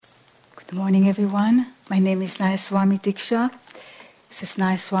Good morning, everyone. My name is Nayaswami Diksha. This is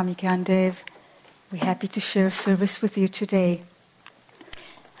Nayaswami Gyandev. We're happy to share service with you today.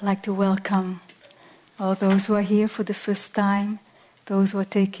 I'd like to welcome all those who are here for the first time, those who are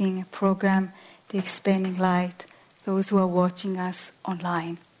taking a program, The Expanding Light, those who are watching us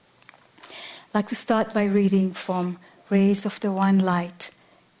online. I'd like to start by reading from Rays of the One Light,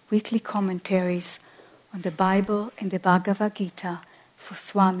 weekly commentaries on the Bible and the Bhagavad Gita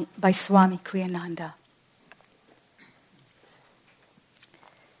by Swami Kriyananda.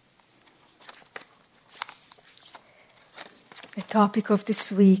 The topic of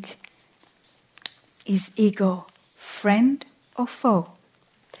this week is ego, friend or foe?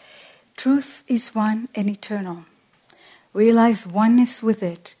 Truth is one and eternal. Realize oneness with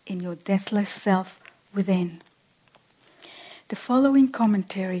it in your deathless self within. The following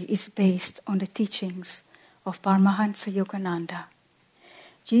commentary is based on the teachings of Paramahansa Yogananda.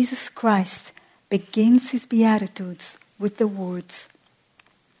 Jesus Christ begins his Beatitudes with the words,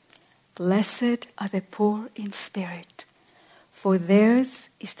 "Blessed are the poor in spirit, for theirs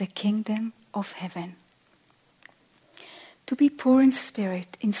is the kingdom of heaven." To be poor in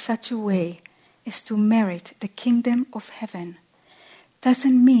spirit in such a way as to merit the kingdom of heaven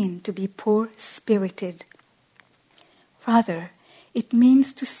doesn't mean to be poor-spirited. Rather, it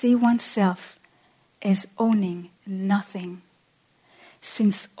means to see oneself as owning nothing,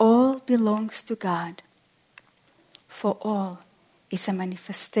 since all belongs to God, for all is a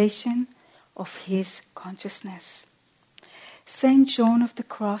manifestation of his consciousness. Saint John of the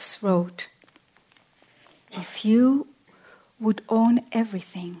Cross wrote, "If you would own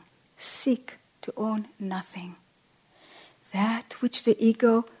everything, seek to own nothing. That which the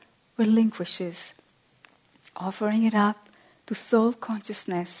ego relinquishes, offering it up to soul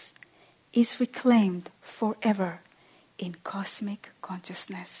consciousness, is reclaimed forever in cosmic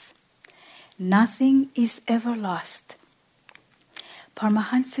consciousness. Nothing is ever lost."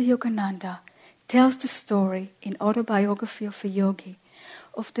 Paramahansa Yogananda tells the story in Autobiography of a Yogi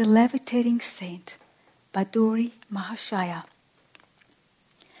of the levitating saint, Baduri Mahashaya.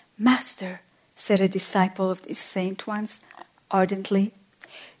 "Master," said a disciple of this saint once ardently,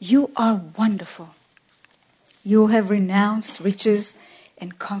 "you are wonderful. You have renounced riches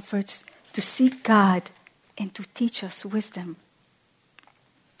and comforts to seek God and to teach us wisdom."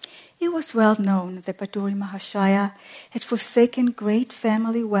 It was well known that Baduri Mahashaya had forsaken great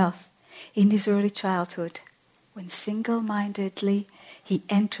family wealth in his early childhood, when single-mindedly he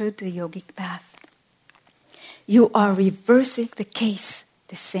entered the yogic path. "You are reversing the case,"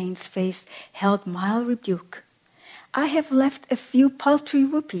 the saint's face held mild rebuke. "I have left a few paltry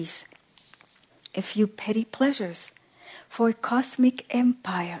rupees, a few petty pleasures, for a cosmic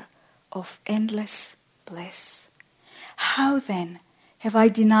empire of endless bliss. How then have I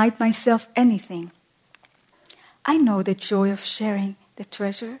denied myself anything? I know the joy of sharing the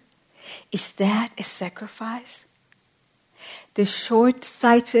treasure. Is that a sacrifice? The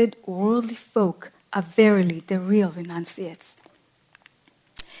short-sighted worldly folk are verily the real renunciates.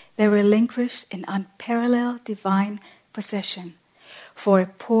 They relinquish an unparalleled divine possession for a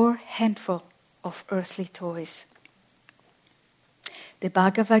poor handful of earthly toys." The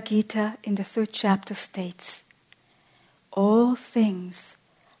Bhagavad Gita in the 3rd chapter states, "All things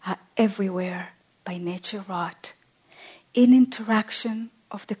are everywhere by nature wrought, in interaction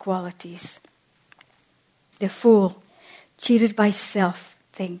of the qualities. The fool, cheated by self,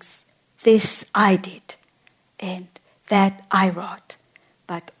 thinks, 'This I did, and that I wrought.'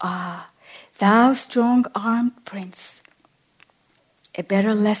 But thou strong-armed prince, a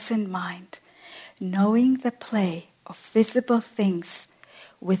better lessoned mind, knowing the play of visible things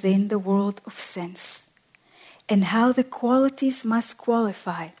within the world of sense, and how the qualities must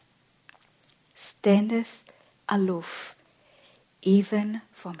qualify, standeth aloof even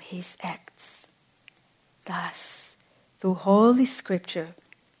from his acts. Thus, through Holy Scripture,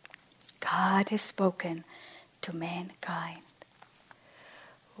 God has spoken to mankind."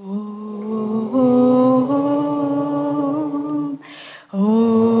 Om, Om,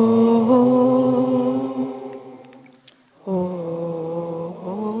 Om.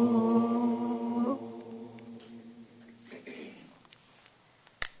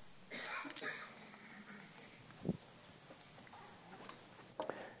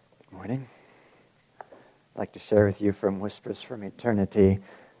 Good morning. I'd like to share with you from Whispers from Eternity,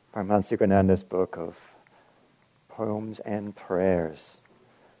 Paramahansa Yogananda's book of poems and prayers.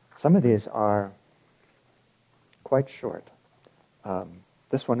 Some of these are quite short.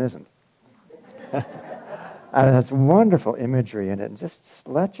 This one isn't. And it has wonderful imagery in it. And just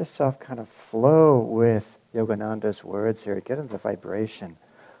let yourself kind of flow with Yogananda's words here. Get into the vibration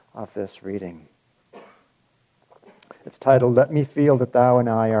of this reading. It's titled, Let Me Feel That Thou and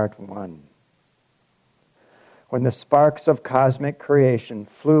I Art One. When the sparks of cosmic creation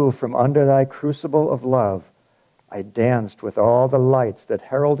flew from under thy crucible of love, I danced with all the lights that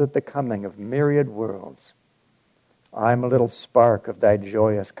heralded the coming of myriad worlds. I'm a little spark of thy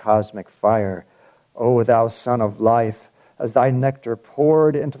joyous cosmic fire, O thou Son of Life, as thy nectar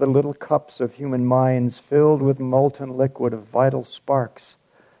poured into the little cups of human minds filled with molten liquid of vital sparks.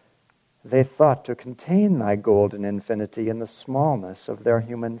 They thought to contain thy golden infinity in the smallness of their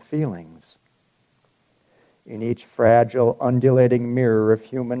human feelings. In each fragile, undulating mirror of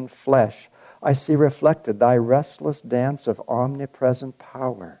human flesh, I see reflected thy restless dance of omnipresent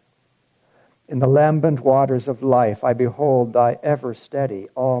power. In the lambent waters of life, I behold thy ever-steady,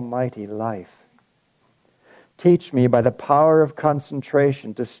 almighty life. Teach me by the power of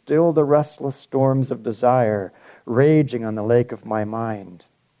concentration to still the restless storms of desire raging on the lake of my mind.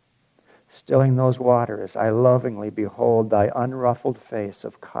 Stilling those waters, I lovingly behold thy unruffled face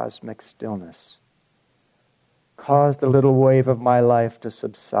of cosmic stillness. Cause the little wave of my life to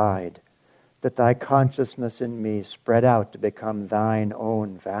subside, that thy consciousness in me spread out to become thine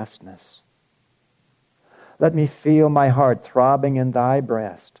own vastness. Let me feel my heart throbbing in thy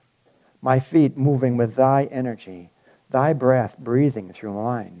breast, my feet moving with thy energy, thy breath breathing through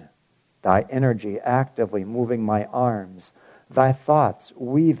mine, thy energy actively moving my arms, thy thoughts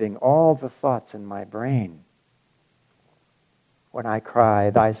weaving all the thoughts in my brain. When I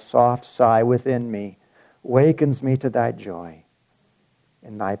cry, thy soft sigh within me wakens me to thy joy.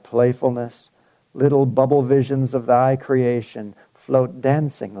 In thy playfulness, little bubble visions of thy creation float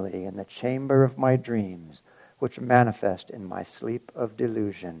dancingly in the chamber of my dreams, which manifest in my sleep of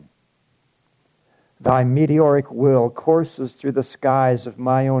delusion. Thy meteoric will courses through the skies of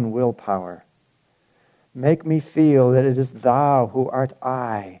my own willpower. Make me feel that it is thou who art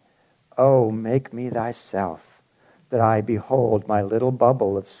I. Oh, make me thyself, that I behold my little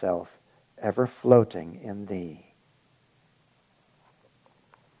bubble of self ever floating in thee.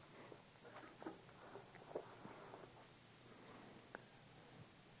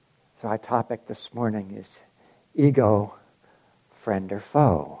 So our topic this morning is ego, friend or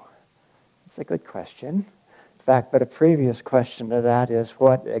foe? It's a good question. In fact, but a previous question to that is,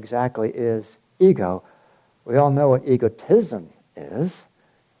 what exactly is ego? We all know what egotism is,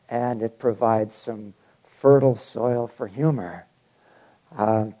 and it provides some fertile soil for humor.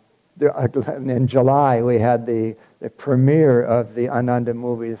 In July, we had the premiere of the Ananda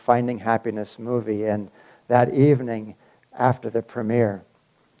movie, the Finding Happiness movie, and that evening after the premiere,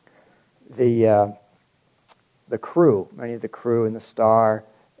 the crew, many of the crew and the star,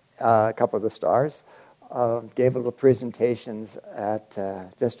 a couple of the stars, gave little presentations at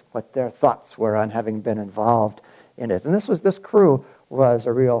just what their thoughts were on having been involved in it. And this crew was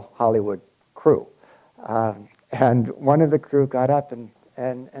a real Hollywood crew. And one of the crew got up and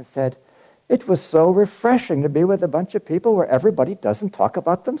said, "It was so refreshing to be with a bunch of people where everybody doesn't talk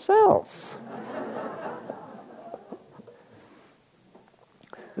about themselves."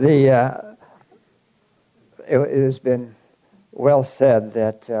 It has been well said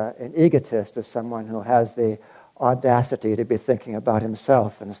that an egotist is someone who has the audacity to be thinking about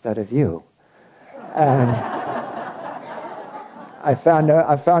himself instead of you. And I found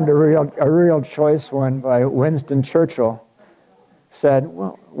a real choice one by Winston Churchill. Said,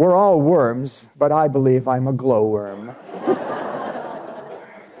 "Well, we're all worms, but I believe I'm a glowworm."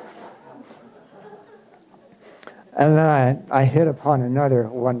 And then I hit upon another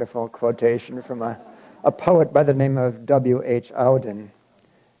wonderful quotation from a poet by the name of W.H. Auden.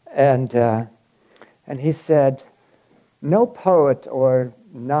 And he said, "No poet or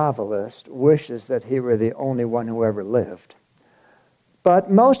novelist wishes that he were the only one who ever lived.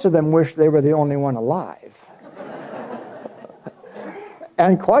 But most of them wish they were the only one alive.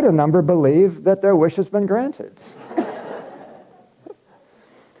 And quite a number believe that their wish has been granted."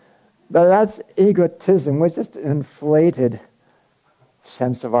 But that's egotism, which is just an inflated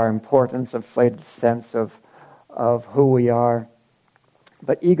sense of our importance, inflated sense of who we are.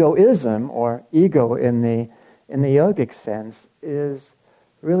 But egoism, or ego in the yogic sense, is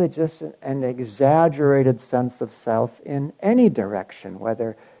really just an exaggerated sense of self in any direction,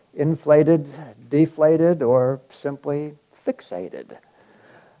 whether inflated, deflated, or simply fixated.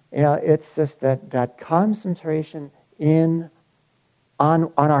 You know, it's just that concentration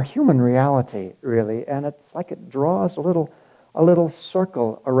on our human reality, really, and it's like it draws a little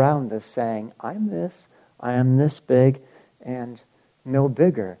circle around us, saying, "I'm this, I am this big, and no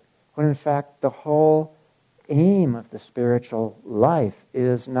bigger." When in fact the whole aim of the spiritual life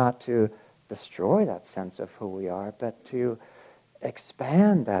is not to destroy that sense of who we are, but to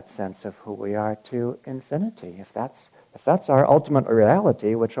expand that sense of who we are to infinity. If that's our ultimate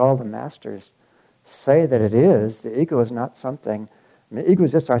reality, which all the masters say that it is, the ego is not something, the ego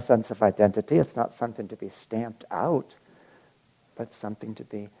is just our sense of identity. It's not something to be stamped out, but something to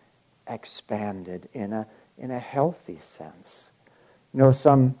be expanded in a healthy sense.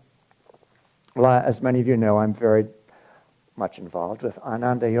 As many of you know, I'm very much involved with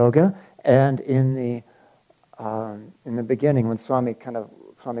Ananda Yoga, and in the beginning, when Swami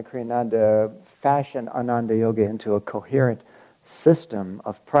Kriyananda fashioned Ananda Yoga into a coherent system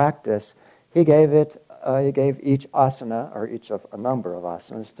of practice, he gave each asana, or each of a number of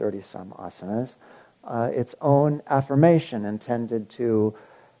asanas, 30-some asanas, its own affirmation intended to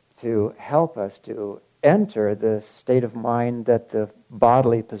help us to enter the state of mind that the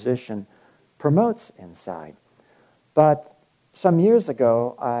bodily position promotes inside. But some years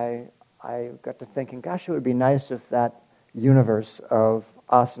ago, I got to thinking, gosh, it would be nice if that universe of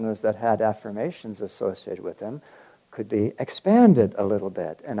asanas that had affirmations associated with them could be expanded a little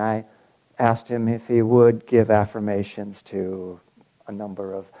bit. And I asked him if he would give affirmations to a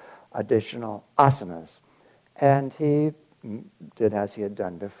number of additional asanas. And he did as he had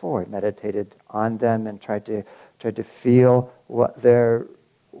done before. He meditated on them and tried to feel what their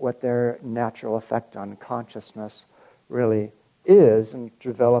natural effect on consciousness really is, and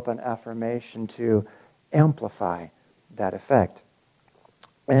develop an affirmation to amplify that effect.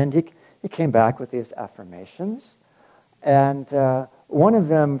 And he came back with these affirmations, and one of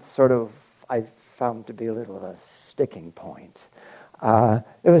them I found to be a little of a sticking point.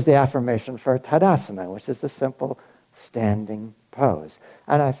 It was the affirmation for Tadasana, which is the simple standing pose.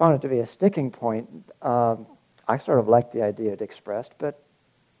 And I found it to be a sticking point. I sort of liked the idea it expressed, but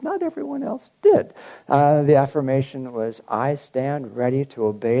not everyone else did. The affirmation was, I stand ready to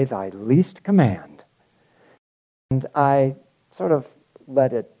obey thy least command. And I sort of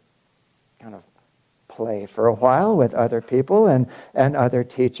let it kind of play for a while with other people and other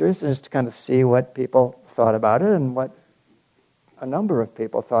teachers, just to kind of see what people thought about it. And what a number of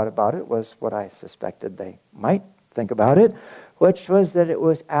people thought about it was what I suspected they might think about it, which was that it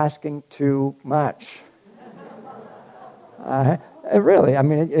was asking too much. Really,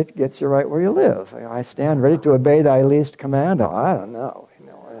 it gets you right where you live. I stand ready to obey thy least command. Oh, I don't know.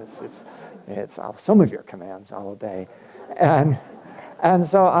 It's some of your commands I'll obey. And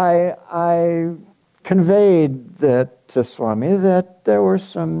so I conveyed that to Swami, that there were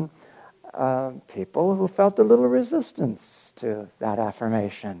some people who felt a little resistance to that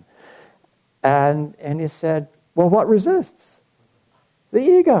affirmation. And he said, well, what resists? The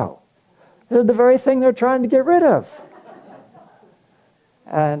ego. The very thing they're trying to get rid of.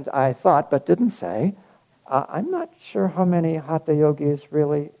 And I thought, but didn't say, I'm not sure how many Hatha yogis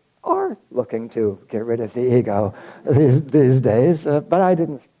really are looking to get rid of the ego these days. But I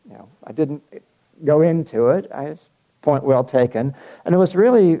didn't go into it. Point well taken. And it was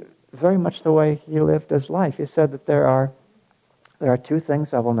really very much the way he lived his life. He said that there are two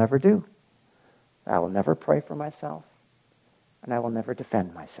things I will never do. I will never pray for myself, and I will never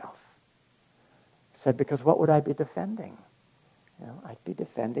defend myself. He said, because what would I be defending? I'd be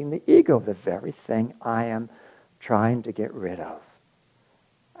defending the ego, the very thing I am trying to get rid of.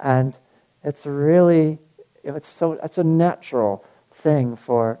 And it's a natural thing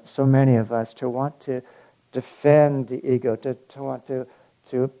for so many of us to want to defend the ego, to want to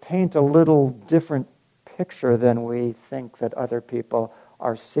paint a little different picture than we think that other people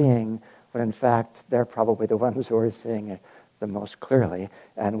are seeing, when in fact they're probably the ones who are seeing it the most clearly,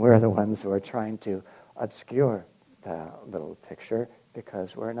 and we're the ones who are trying to obscure the little picture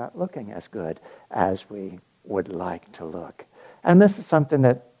because we're not looking as good as we would like to look. And this is something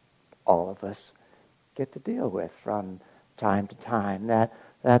that all of us get to deal with from time to time,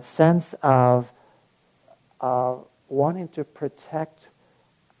 that sense of wanting to protect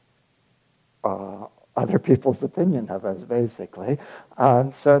other people's opinion of us, basically,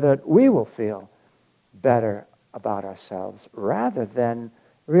 so that we will feel better about ourselves, rather than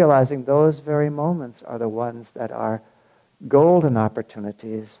realizing those very moments are the ones that are golden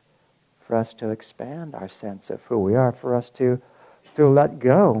opportunities for us to expand our sense of who we are, for us to let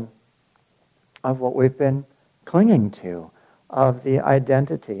go of what we've been clinging to, of the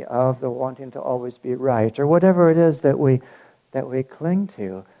identity, of the wanting to always be right, or whatever it is that we cling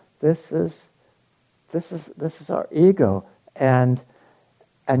to. This is our ego, and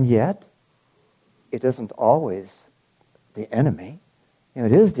yet it isn't always the enemy.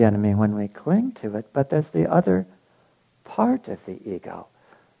 It is the enemy when we cling to it, but there's the other part of the ego.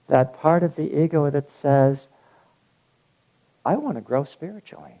 That part of the ego that says, I want to grow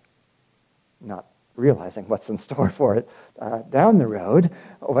spiritually. Not realizing what's in store for it down the road,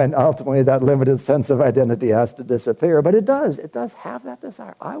 when ultimately that limited sense of identity has to disappear. But it does have that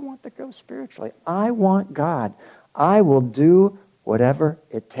desire. I want to grow spiritually. I want God. I will do whatever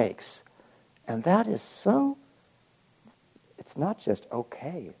it takes. And that is so, it's not just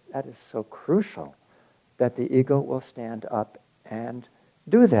okay, that is so crucial that the ego will stand up and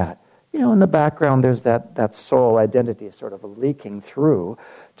do that. In the background there's that soul identity sort of leaking through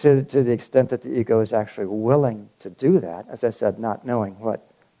to the extent that the ego is actually willing to do that, as I said, not knowing what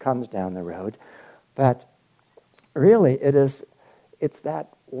comes down the road. But really it's that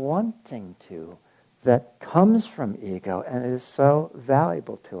wanting to that comes from ego, and it is so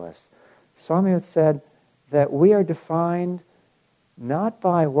valuable to us. Swami had said that we are defined not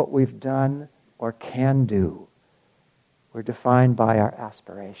by what we've done or can do. We're defined by our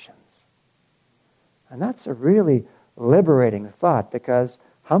aspirations. And that's a really liberating thought, because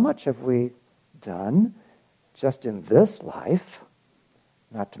how much have we done just in this life,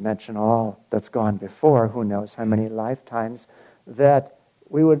 not to mention all that's gone before, who knows how many lifetimes, that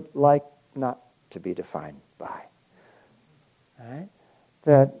we would like not to be defined by. Right?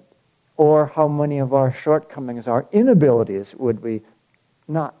 Or how many of our shortcomings, our inabilities, would we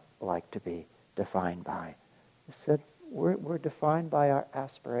not like to be defined by? He said, we're defined by our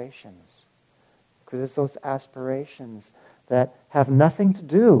aspirations. Because it's those aspirations that have nothing to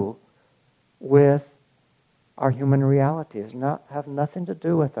do with our human realities, have nothing to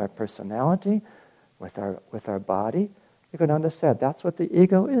do with our personality, with our body. Yogananda said that's what the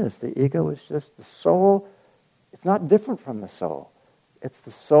ego is. The ego is just the soul. It's not different from the soul. It's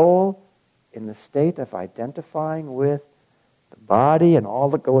the soul in the state of identifying with the body and all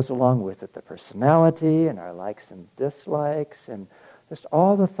that goes along with it, the personality and our likes and dislikes and just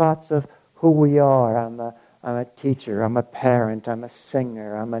all the thoughts of who we are. I'm a teacher, I'm a parent, I'm a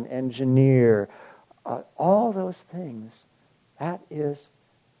singer, I'm an engineer. All those things, that is,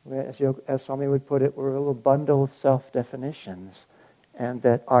 as Swami would put it, we're a little bundle of self-definitions, and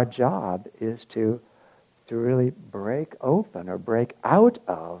that our job is to really break open or break out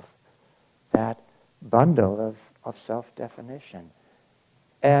of that bundle of self-definition.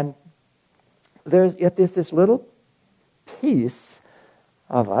 And there's this little piece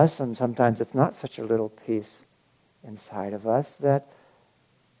of us, and sometimes it's not such a little piece inside of us, that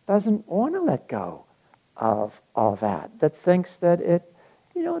doesn't want to let go of all that thinks that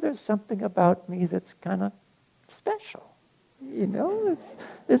there's something about me that's kind of special.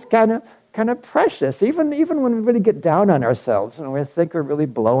 It's kind of precious. Even when we really get down on ourselves and we think we're really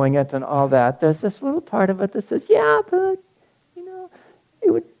blowing it and all that, there's this little part of it that says, yeah, but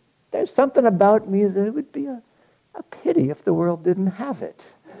there's something about me that it would be a pity if the world didn't have it.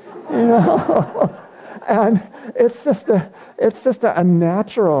 And it's just a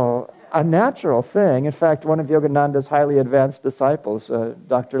natural thing. In fact, one of Yogananda's highly advanced disciples,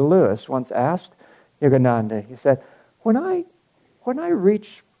 Dr. Lewis, once asked Yogananda, he said, when I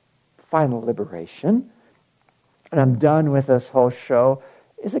reach final liberation and I'm done with this whole show,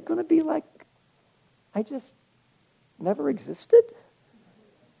 is it going to be like I just never existed?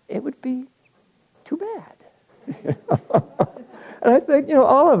 It would be too bad. And I think,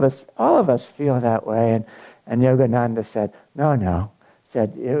 all of us feel that way. And Yogananda said, no.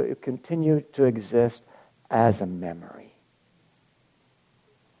 Said, you continue to exist as a memory.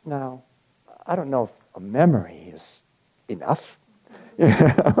 Now, I don't know if a memory is enough.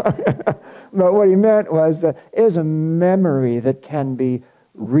 But what he meant was that it is a memory that can be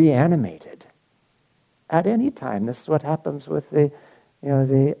reanimated at any time. This is what happens with the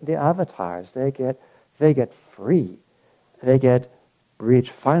avatars. They get free. They reach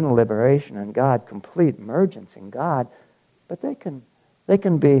final liberation in God, complete emergence in God, but they can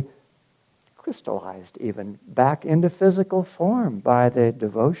be crystallized even back into physical form by the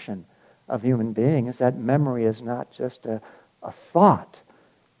devotion of human beings. That memory is not just a thought,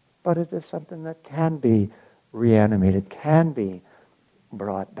 but it is something that can be reanimated, can be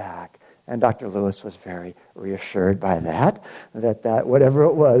brought back. And Dr. Lewis was very reassured by that whatever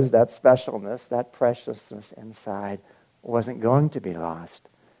it was, that specialness, that preciousness inside wasn't going to be lost.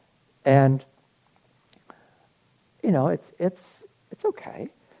 And, it's okay.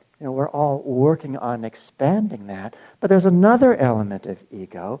 We're all working on expanding that. But there's another element of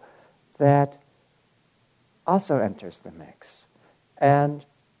ego that also enters the mix. And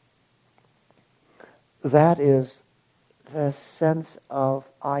that is the sense of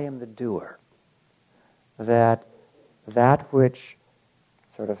I am the doer. That which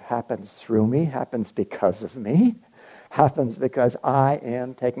sort of happens through me, happens because of me, happens because I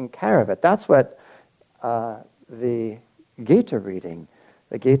am taking care of it. That's what the Gita reading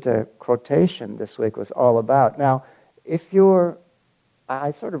the Gita quotation this week was all about. Now,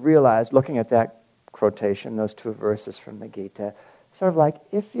 I sort of realized looking at that quotation, those two verses from the Gita, sort of like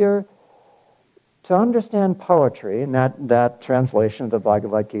if you're to understand poetry, and that translation of the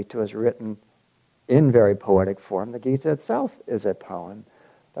Bhagavad Gita is written in very poetic form. The Gita itself is a poem.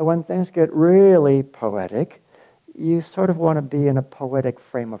 But when things get really poetic, you sort of want to be in a poetic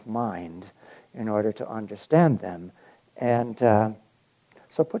frame of mind in order to understand them. And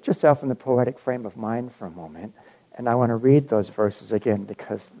so put yourself in the poetic frame of mind for a moment, and I want to read those verses again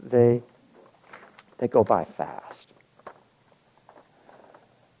because they go by fast.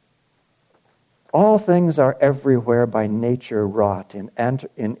 All things are everywhere by nature wrought in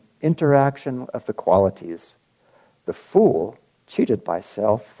interaction of the qualities. The fool, cheated by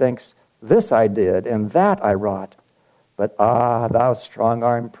self, thinks, this I did and that I wrought. But thou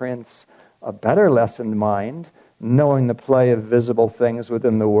strong-armed prince, a better lessoned mind, knowing the play of visible things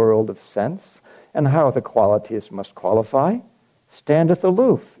within the world of sense, and how the qualities must qualify, standeth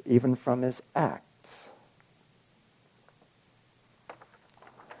aloof even from his acts.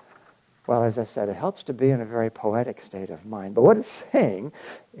 Well, as I said, it helps to be in a very poetic state of mind. But what it's saying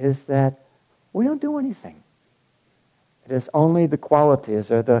is that we don't do anything. It is only the qualities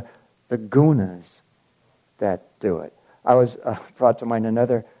or the gunas that do it. I was brought to mind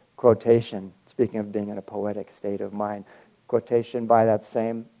another quotation, speaking of being in a poetic state of mind, quotation by that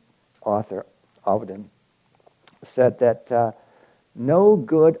same author, Auden, said that no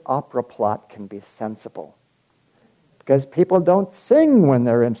good opera plot can be sensible because people don't sing when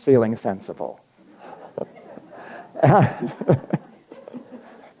they're feeling sensible.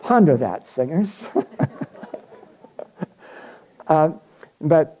 Ponder that, singers.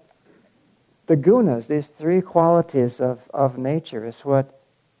 But the gunas, these three qualities of nature, is what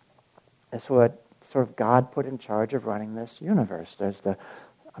sort of God put in charge of running this universe.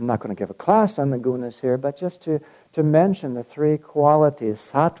 I'm not going to give a class on the gunas here, but just to mention the three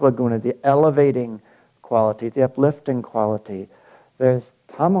qualities: sattva guna, the elevating quality, the uplifting quality. There's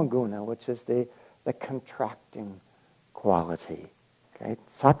tamoguna, which is the contracting quality. Okay,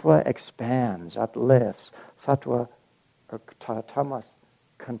 sattva expands, uplifts. Sattva or tamas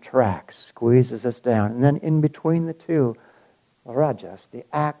contracts, squeezes us down. And then in between the two, rajas, the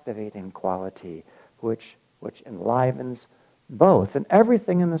activating quality, which enlivens both. And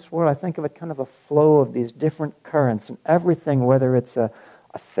everything in this world, I think of it kind of a flow of these different currents, and everything, whether it's a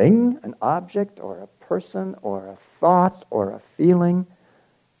thing, an object, or a person, or a thought, or a feeling,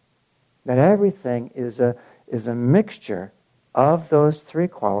 that everything is a mixture of those three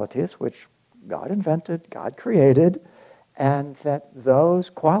qualities which God invented, God created, and that those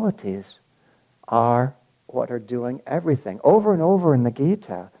qualities are what are doing everything. Over and over in the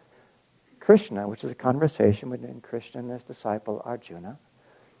Gita, Krishna, which is a conversation between Krishna and his disciple Arjuna,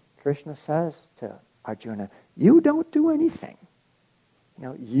 Krishna says to Arjuna, you don't do anything.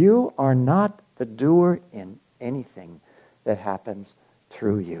 You are not the doer in anything that happens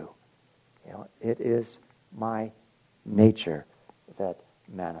through you. It is my nature that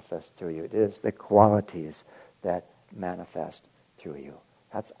manifests through you. It is the qualities that manifest through you.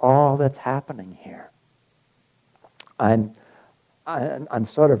 That's all that's happening here. I'm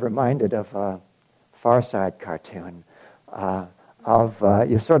sort of reminded of a Far Side cartoon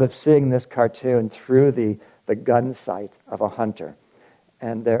you're sort of seeing this cartoon through the gun sight of a hunter.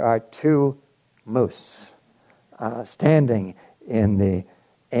 And there are two moose standing in the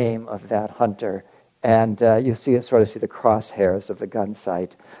aim of that hunter. And you sort of see the crosshairs of the gun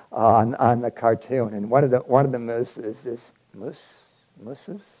sight on the cartoon. And one of the mooses is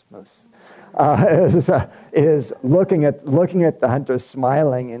looking at the hunter,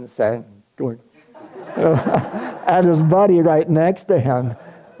 smiling and saying, going, at his buddy right next to him,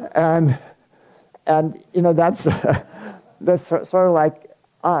 and that's sort of like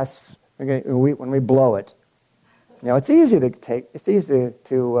us when we blow it. It's easy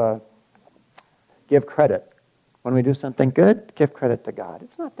to give credit when we do something good. Give credit to God.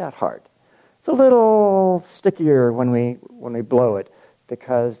 It's not that hard. It's a little stickier when we blow it,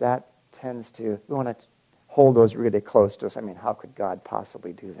 because that tends to, we want to hold those really close to us. I mean, how could God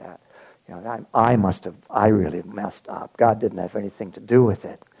possibly do that? I really messed up. God didn't have anything to do with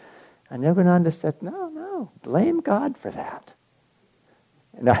it. And Yogananda said, no, blame God for that.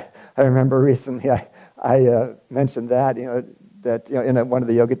 And I remember recently I mentioned that, in one of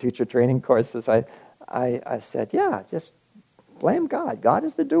the yoga teacher training courses, I said, just blame God. God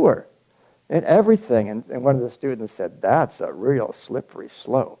is the doer in everything. And one of the students said, that's a real slippery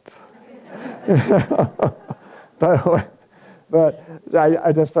slope. But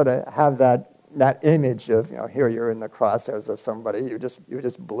I just sort of have that that image of, here you're in the crosshairs of somebody, you just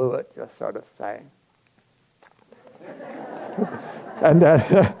blew it, just sort of saying. and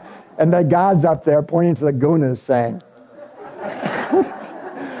then God's up there pointing to the gunas saying,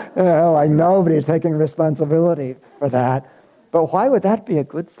 like nobody's taking responsibility for that. But why would that be a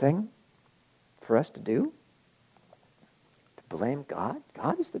good thing for us to do? To blame God?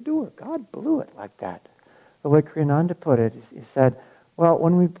 God is the doer. God blew it like that. The way Kriyananda put it, he said, well,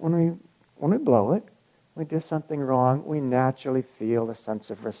 when we blow it, we do something wrong, we naturally feel a sense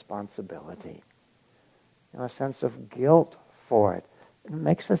of responsibility, a sense of guilt for it. It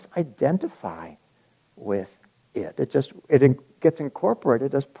makes us identify with it. It gets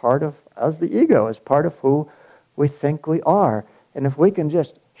incorporated as the ego, as part of who we think we are. And if we can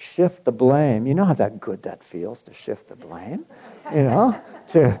just shift the blame, you know how good that feels to shift the blame,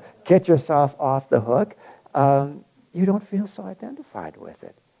 to get yourself off the hook. You don't feel so identified with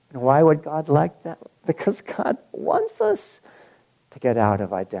it. And why would God like that? Because God wants us to get out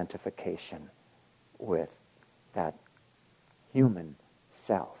of identification with that human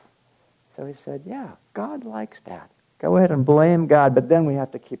self. So he said, yeah, God likes that. Go ahead and blame God, but then we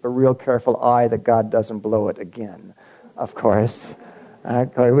have to keep a real careful eye that God doesn't blow it again, of course.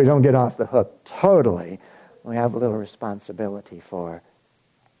 We don't get off the hook totally. We have a little responsibility for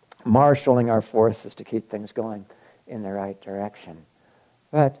marshaling our forces to keep things going in the right direction.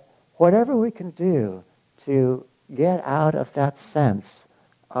 But whatever we can do to get out of that sense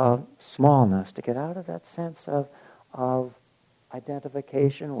of smallness, to get out of that sense of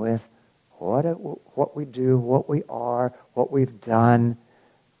identification with what we do, what we are, what we've done,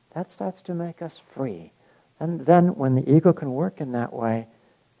 that starts to make us free. And then when the ego can work in that way,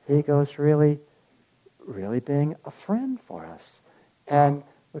 the ego is really, really being a friend for us. And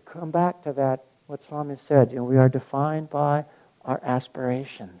we come back to that, what Swami said, we are defined by our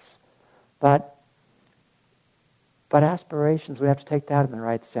aspirations. But aspirations, we have to take that in the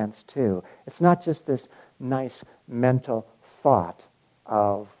right sense too. It's not just this nice mental thought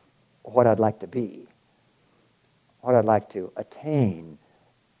of what I'd like to be, what I'd like to attain.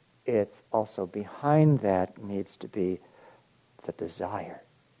 It's also behind that needs to be the desire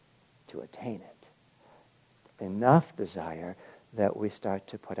to attain it. Enough desire that we start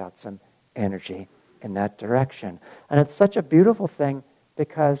to put out some energy in that direction. And it's such a beautiful thing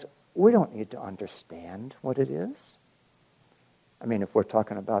because we don't need to understand what it is. I mean, if we're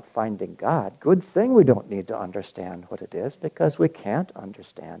talking about finding God, good thing we don't need to understand what it is because we can't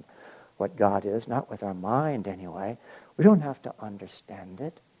understand what God is, not with our mind anyway. We don't have to understand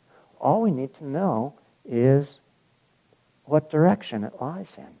it. All we need to know is what direction it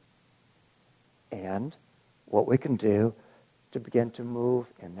lies in and what we can do to begin to move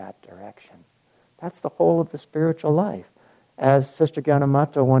in that direction. That's the whole of the spiritual life. As Sister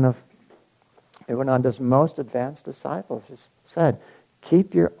Gyanamata, one of Yogananda's most advanced disciples, said,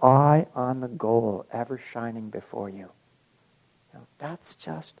 keep your eye on the goal ever shining before you. That's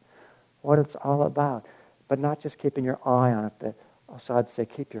just what it's all about. But not just keeping your eye on it, but also I'd say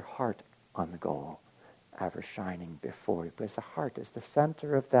keep your heart on the goal ever shining before you. Because the heart is the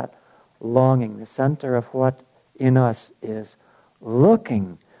center of that longing, the center of what in us is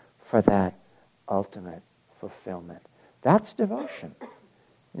looking for that ultimate fulfillment. That's devotion.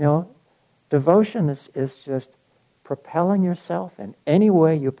 Devotion is just propelling yourself in any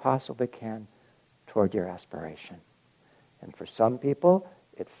way you possibly can toward your aspiration. And for some people,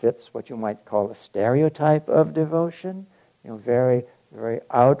 it fits what you might call a stereotype of devotion, very, very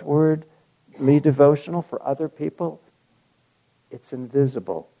outwardly devotional. For other people, it's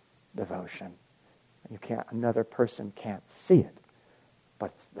invisible devotion. Another person can't see it,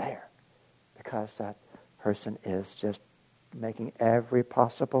 but it's there because that person is just making every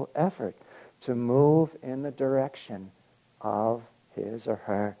possible effort to move in the direction of his or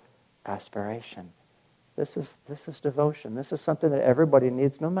her aspiration. This is devotion. This is something that everybody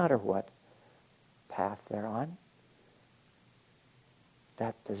needs no matter what path they're on.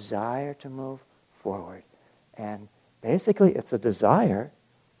 That desire to move forward. And basically it's a desire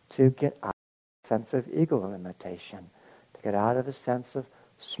to get out of a sense of ego limitation, to get out of a sense of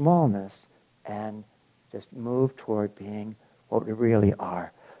smallness and just move toward being what we really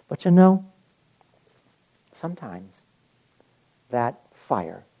are. But sometimes that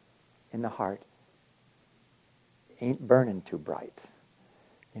fire in the heart ain't burning too bright.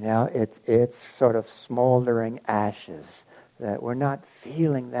 It's sort of smoldering ashes, that we're not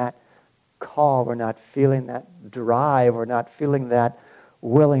feeling that call, we're not feeling that drive, we're not feeling that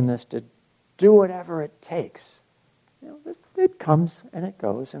willingness to do whatever it takes. It comes and it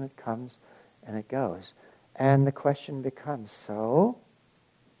goes and it comes and it goes. And the question becomes, so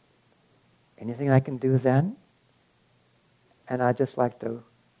Anything I can do then? And I'd just like to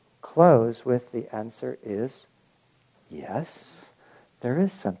close with the answer is yes, there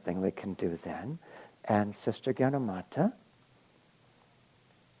is something we can do then. And Sister Gyanamata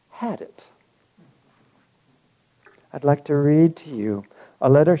had it. I'd like to read to you a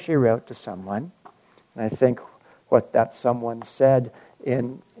letter she wrote to someone. And I think what that someone said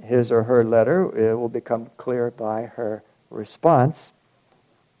in his or her letter will become clear by her response.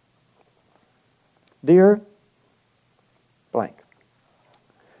 Dear blank,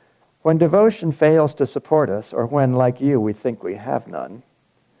 when devotion fails to support us, or when, like you, we think we have none,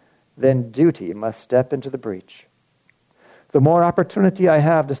 then duty must step into the breach. The more opportunity I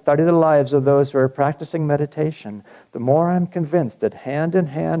have to study the lives of those who are practicing meditation, the more I'm convinced that hand in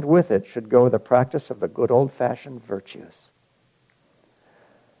hand with it should go the practice of the good old-fashioned virtues.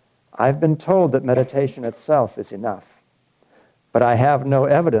 I've been told that meditation itself is enough, but I have no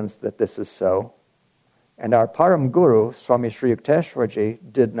evidence that this is so, and our Param Guru, Swami Sri Yukteswarji,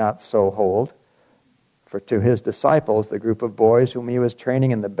 did not so hold. For to his disciples, the group of boys whom he was training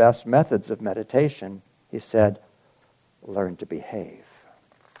in the best methods of meditation, he said, learn to behave.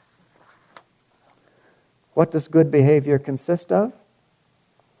 What does good behavior consist of?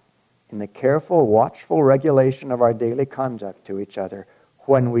 In the careful, watchful regulation of our daily conduct to each other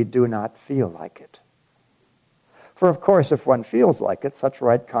when we do not feel like it. For of course, if one feels like it, such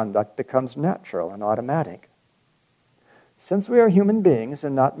right conduct becomes natural and automatic. Since we are human beings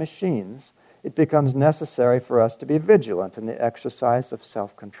and not machines, it becomes necessary for us to be vigilant in the exercise of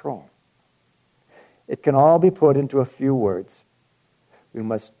self-control. It can all be put into a few words. We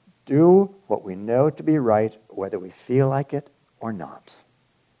must do what we know to be right, whether we feel like it or not.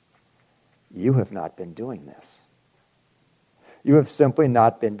 You have not been doing this. You have simply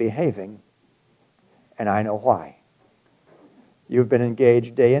not been behaving, and I know why. You've been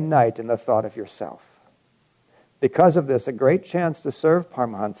engaged day and night in the thought of yourself. Because of this, a great chance to serve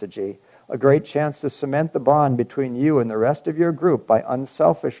Paramahansaji, a great chance to cement the bond between you and the rest of your group by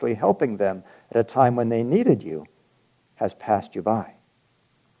unselfishly helping them at a time when they needed you, has passed you by.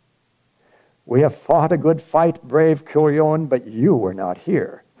 We have fought a good fight, brave Curion, but you were not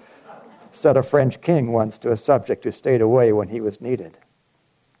here, said a French king once to a subject who stayed away when he was needed.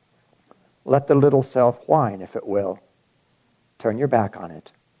 Let the little self whine, if it will. Turn your back on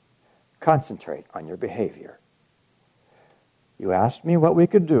it. Concentrate on your behavior. You asked me what we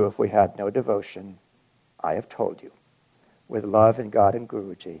could do if we had no devotion. I have told you. With love and God and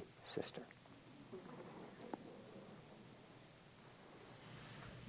Guruji, sister.